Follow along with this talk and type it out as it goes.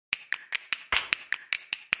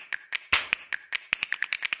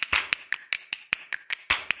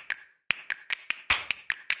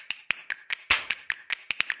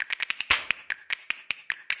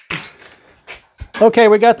Okay,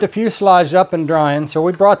 we got the fuselage up and drying, so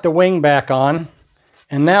we brought the wing back on,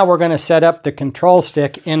 and now we're going to set up the control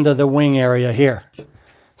stick into the wing area here.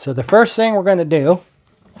 So the first thing we're going to do,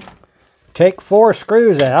 take 4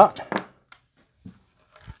 screws out.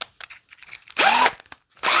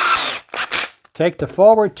 Take the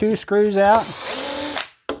forward 2 screws out,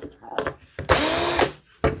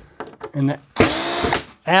 and the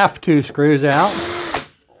aft 2 screws out.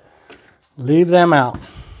 Leave them out.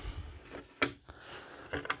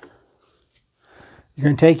 You're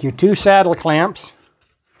going to take your 2 saddle clamps,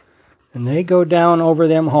 and they go down over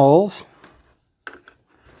them holes.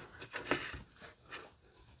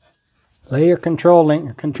 Lay your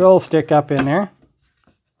control stick up in there.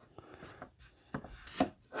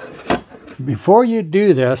 Before you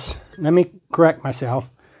do this, let me correct myself.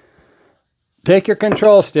 Take your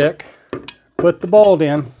control stick, put the bolt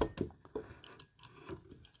in,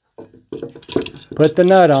 put the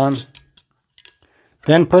nut on,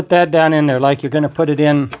 then put that down in there like you're going to put it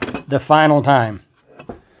in the final time.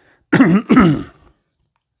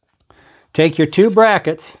 Take your 2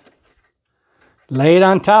 brackets, lay it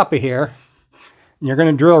on top of here, and you're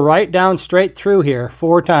going to drill right down straight through here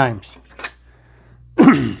 4 times.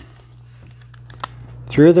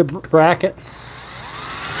 Through the bracket.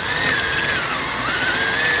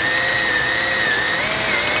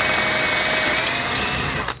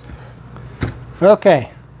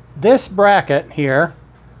 Okay, this bracket here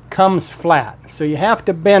comes flat, so you have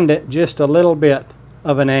to bend it just a little bit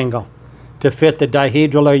of an angle to fit the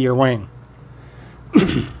dihedral of your wing.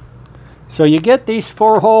 So you get these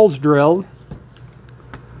 4 holes drilled.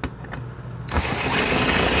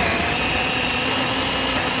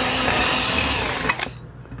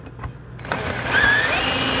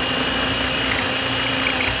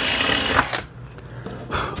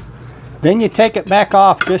 Then you take it back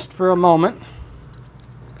off just for a moment.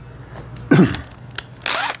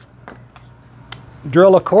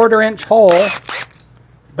 Drill a 1/4 inch hole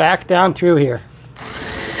back down through here.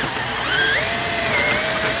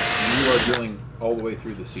 You are drilling all the way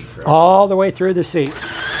through the seat, right? All the way through the seat.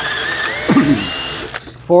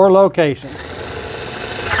 4 locations.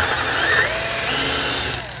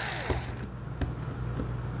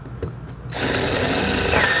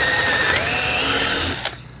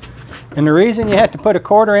 And the reason you have to put a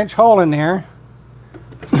 1/4 inch hole in there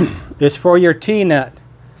is for your T-nut.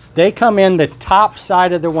 They come in the top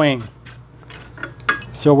side of the wing.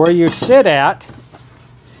 So where you sit at,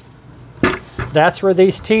 that's where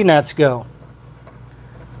these T-nuts go.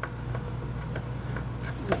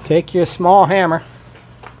 Take your small hammer.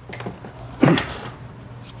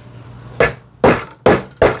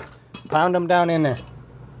 Pound them down in there.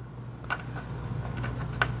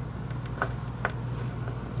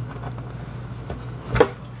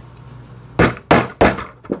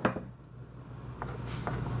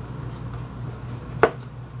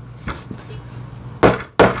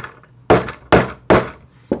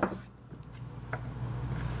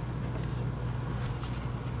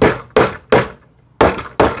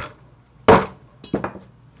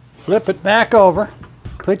 Flip it back over,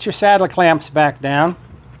 put your saddle clamps back down,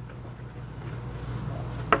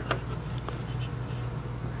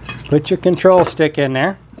 put your control stick in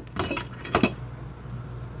there,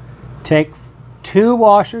 take 2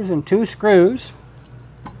 washers and 2 screws,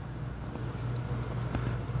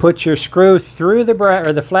 put your screw through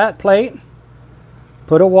the flat plate,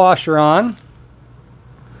 put a washer on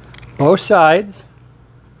both sides.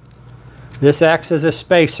 This acts as a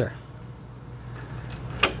spacer.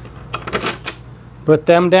 Put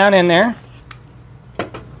them down in there,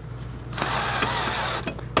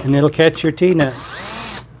 and it'll catch your T-nut.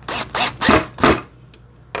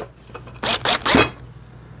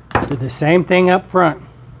 Do the same thing up front.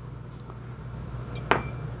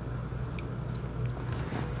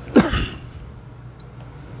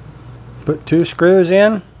 Put 2 screws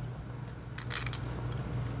in.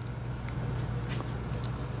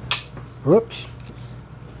 Whoops.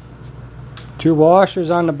 2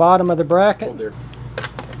 washers on the bottom of the bracket. Hold there.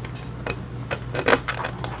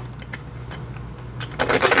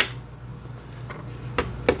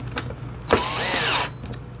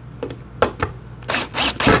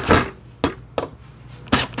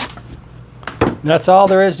 That's all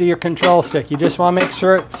there is to your control stick. You just want to make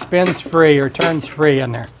sure it spins free or turns free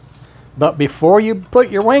in there. But before you put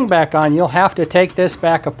your wing back on, you'll have to take this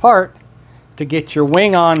back apart to get your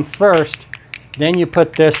wing on first. Then you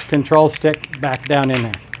put this control stick back down in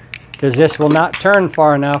there, because this will not turn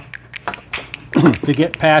far enough to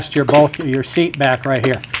get past your seat back right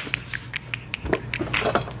here.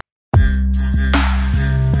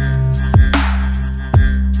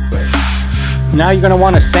 Now you're going to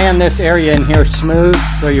want to sand this area in here smooth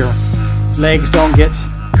so your legs don't get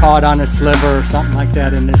caught on a sliver or something like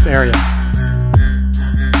that in this area.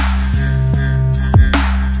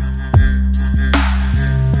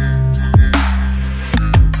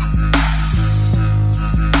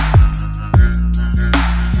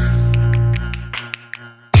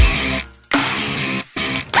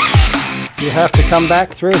 You have to come back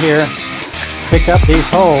through here, pick up these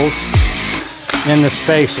holes in the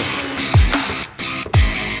spacer.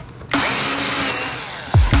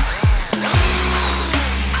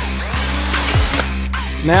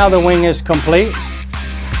 Now the wing is complete.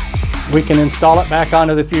 We can install it back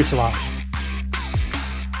onto the fuselage.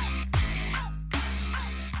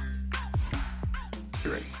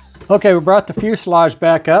 Okay, we brought the fuselage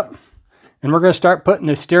back up, and we're going to start putting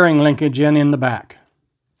the steering linkage in the back.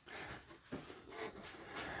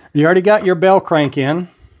 You already got your bell crank in,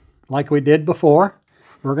 like we did before.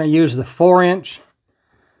 We're going to use the 4-inch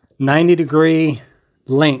 90-degree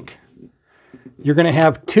link. You're going to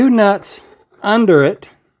have 2 nuts under it.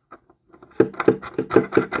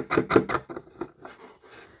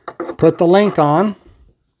 Put the link on.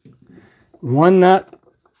 1 nut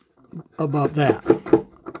above that.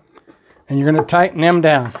 And you're going to tighten them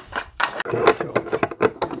down.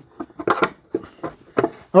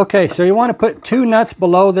 Okay, so you want to put 2 nuts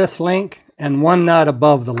below this link and 1 nut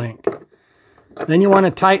above the link. Then you want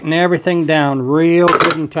to tighten everything down real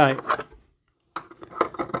good and tight.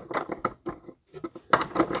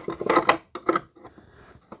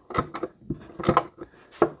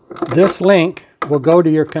 This link will go to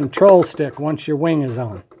your control stick once your wing is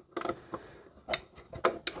on.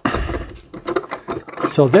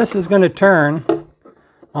 So this is going to turn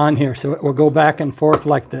on here, so it will go back and forth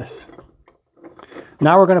like this.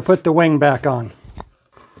 Now we're going to put the wing back on.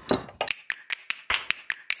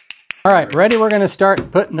 All right, ready? We're going to start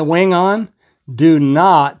putting the wing on. Do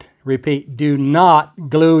not, repeat, do not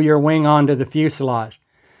glue your wing onto the fuselage.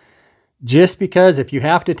 Just because if you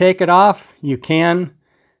have to take it off, you can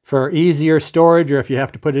for easier storage, or if you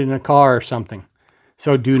have to put it in a car or something.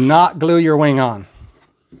 So do not glue your wing on.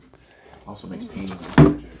 Also makes painting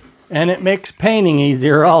easier. And it makes painting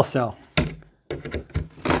easier also.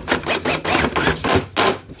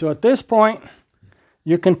 So at this point,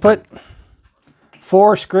 you can put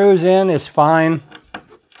 4 screws in, is fine.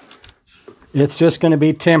 It's just going to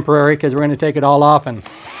be temporary because we're going to take it all off and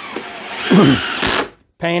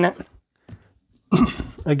paint it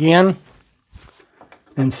again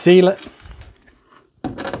and seal it.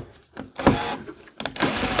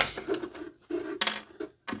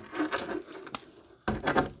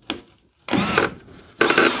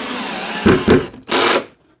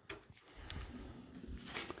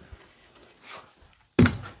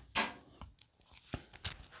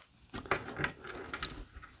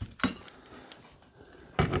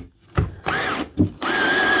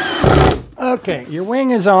 Okay, your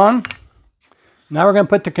wing is on. Now we're going to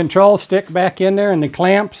put the control stick back in there and the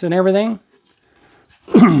clamps and everything.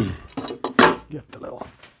 Get the little...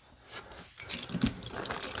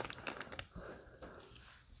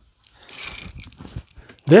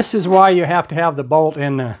 This is why you have to have the bolt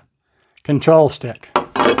in the control stick.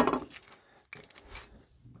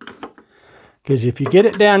 Because if you get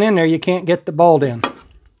it down in there, you can't get the bolt in.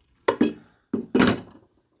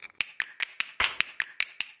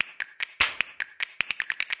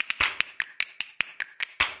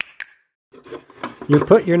 You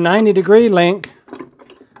put your 90-degree link,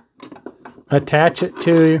 attach it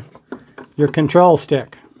to your control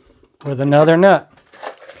stick with another nut.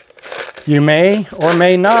 You may or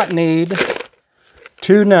may not need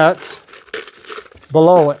 2 nuts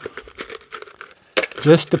below it.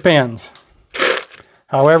 Just depends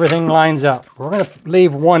how everything lines up. We're going to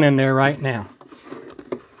leave 1 in there right now.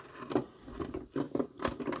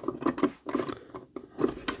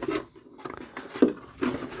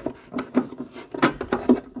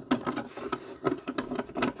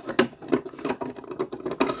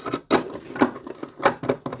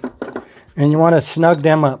 And you want to snug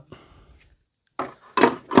them up.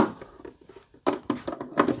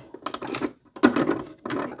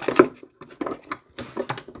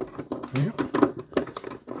 Yep.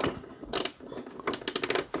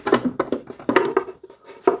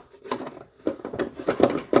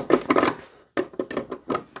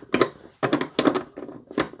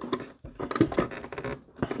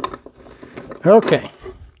 Okay,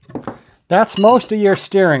 that's most of your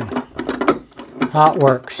steering, how it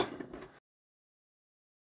works.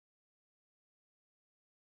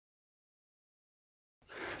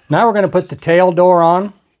 Now we're going to put the tail door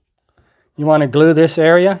on. You want to glue this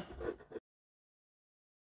area.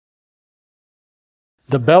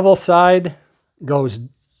 The bevel side goes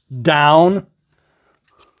down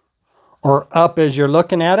or up as you're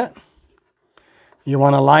looking at it. You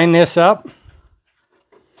want to line this up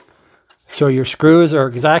so your screws are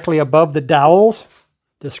exactly above the dowels,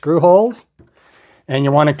 the screw holes, and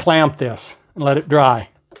you want to clamp this and let it dry.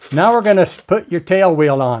 Now we're going to put your tail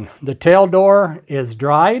wheel on. The tail door is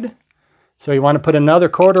dried, so you want to put another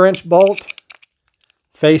 1/4 inch bolt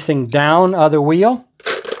facing down other wheel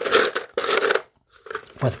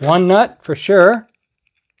with one nut for sure,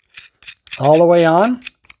 all the way on.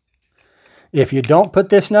 If you don't put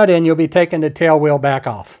this nut in, you'll be taking the tail wheel back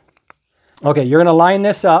off. Okay, you're going to line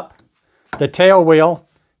this up, the tail wheel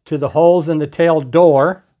to the holes in the tail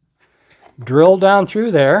door, drill down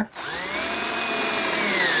through there,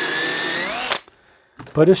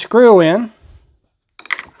 put a screw in,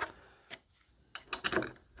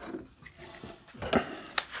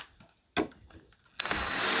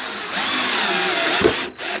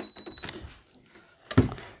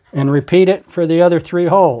 and repeat it for the other 3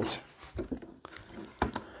 holes.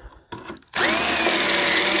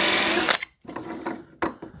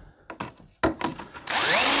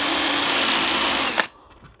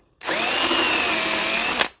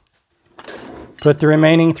 Put the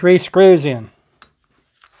remaining 3 screws in.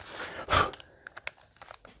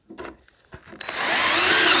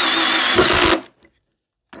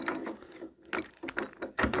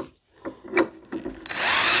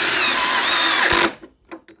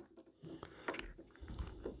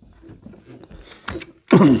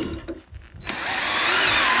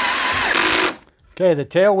 Okay, the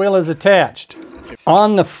tail wheel is attached.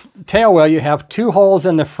 On the tail wheel, you have 2 holes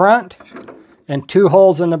in the front and 2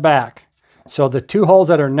 holes in the back. So the 2 holes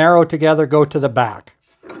that are narrow together go to the back.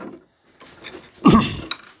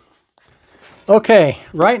 Okay,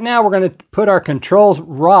 right now we're going to put our controls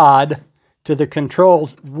rod to the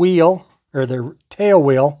controls wheel, or the tail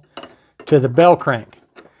wheel, to the bell crank.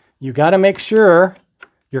 You got to make sure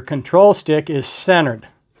your control stick is centered.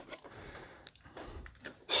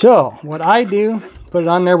 So what I do, put it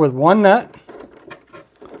on there with one nut.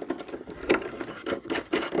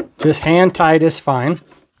 Just hand tight is fine.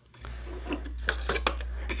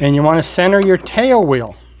 And you want to center your tail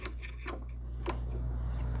wheel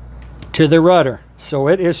to the rudder so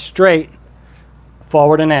it is straight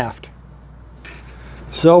forward and aft.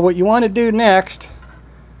 So what you want to do next,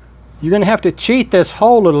 you're going to have to cheat this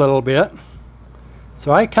hole a little bit.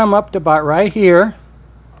 So I come up to about right here,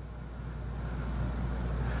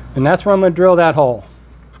 and that's where I'm going to drill that hole.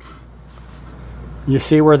 You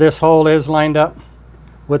see where this hole is lined up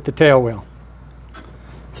with the tail wheel.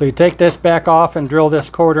 So you take this back off and drill this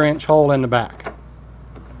 1/4 inch hole in the back.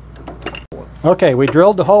 Okay, we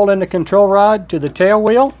drilled the hole in the control rod to the tail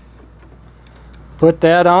wheel. Put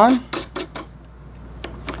that on.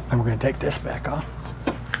 And we're going to take this back off.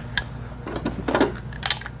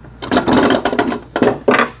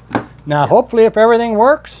 Now hopefully if everything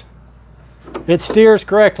works, it steers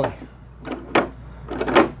correctly.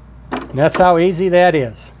 And that's how easy that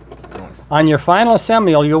is. On your final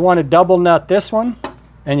assembly, you'll want to double nut this one,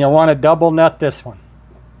 and you'll want to double nut this one.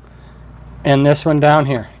 And this one down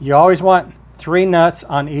here. You always want 3 nuts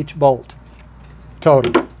on each bolt,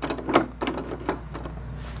 total.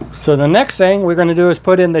 So the next thing we're going to do is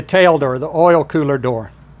put in the tail door, the oil cooler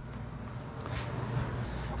door.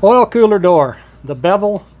 Oil cooler door, the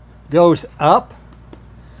bevel goes up.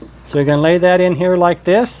 So you're going to lay that in here like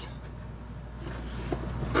this.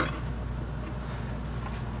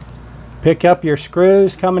 Pick up your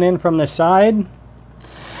screws coming in from the side.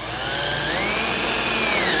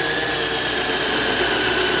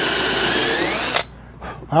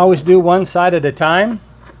 I always do one side at a time.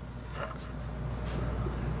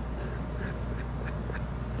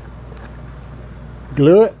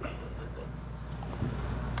 Glue it.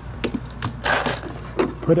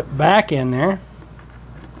 Put it back in there.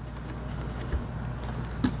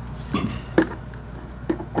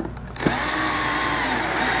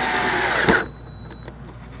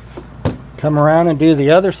 Come around and do the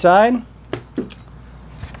other side.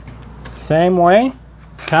 Same way.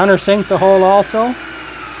 Countersink the hole also.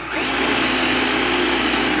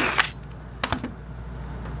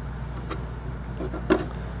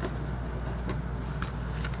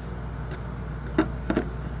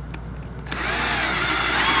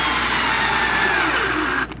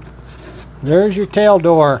 There's your tail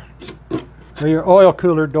door, or your oil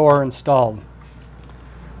cooler door installed.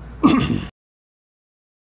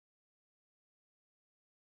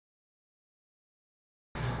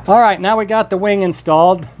 All right, now we got the wing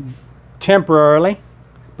installed temporarily,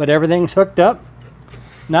 but everything's hooked up.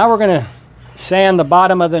 Now we're going to sand the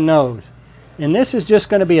bottom of the nose. And this is just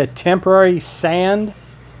going to be a temporary sand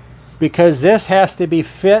because this has to be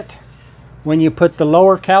fit when you put the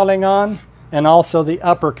lower cowling on and also the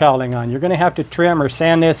upper cowling on. You're going to have to trim or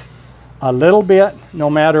sand this a little bit no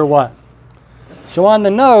matter what. So on the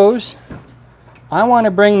nose, I want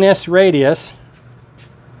to bring this radius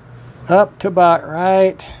up to about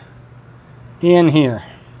right in here.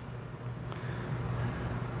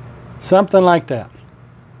 Something like that.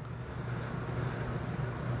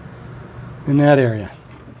 In that area.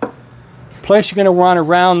 Plus you're going to want to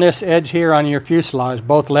round this edge here on your fuselage,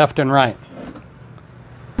 both left and right.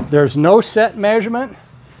 There's no set measurement.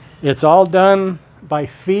 It's all done by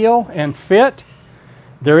feel and fit.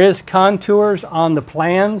 There is contours on the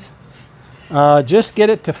plans. Just get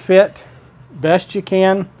it to fit best you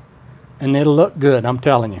can and it'll look good, I'm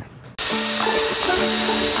telling you.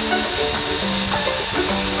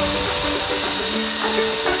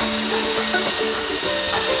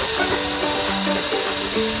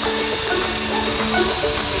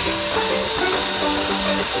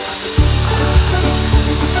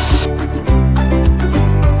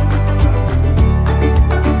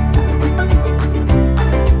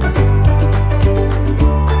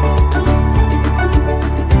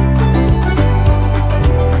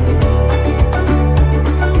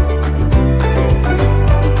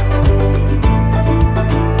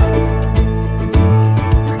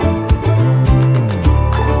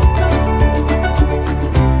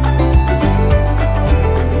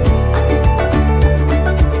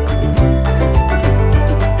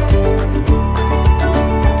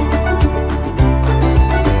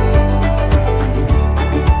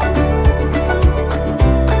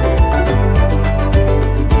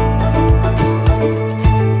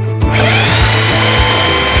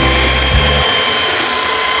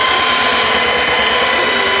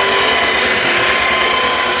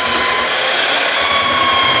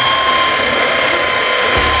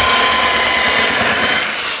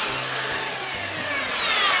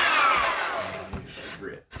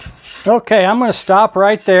 Okay, I'm going to stop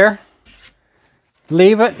right there.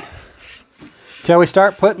 Leave it till we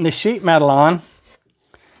start putting the sheet metal on.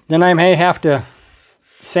 Then I may have to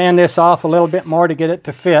sand this off a little bit more to get it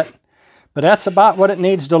to fit. But that's about what it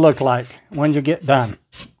needs to look like when you get done.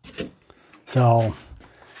 So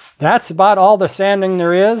that's about all the sanding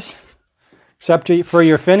there is, except for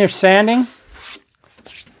your finished sanding.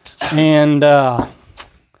 And other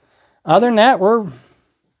than that, we're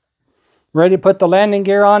ready to put the landing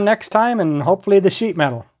gear on next time and hopefully the sheet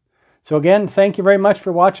metal. So again, thank you very much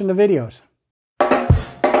for watching the videos.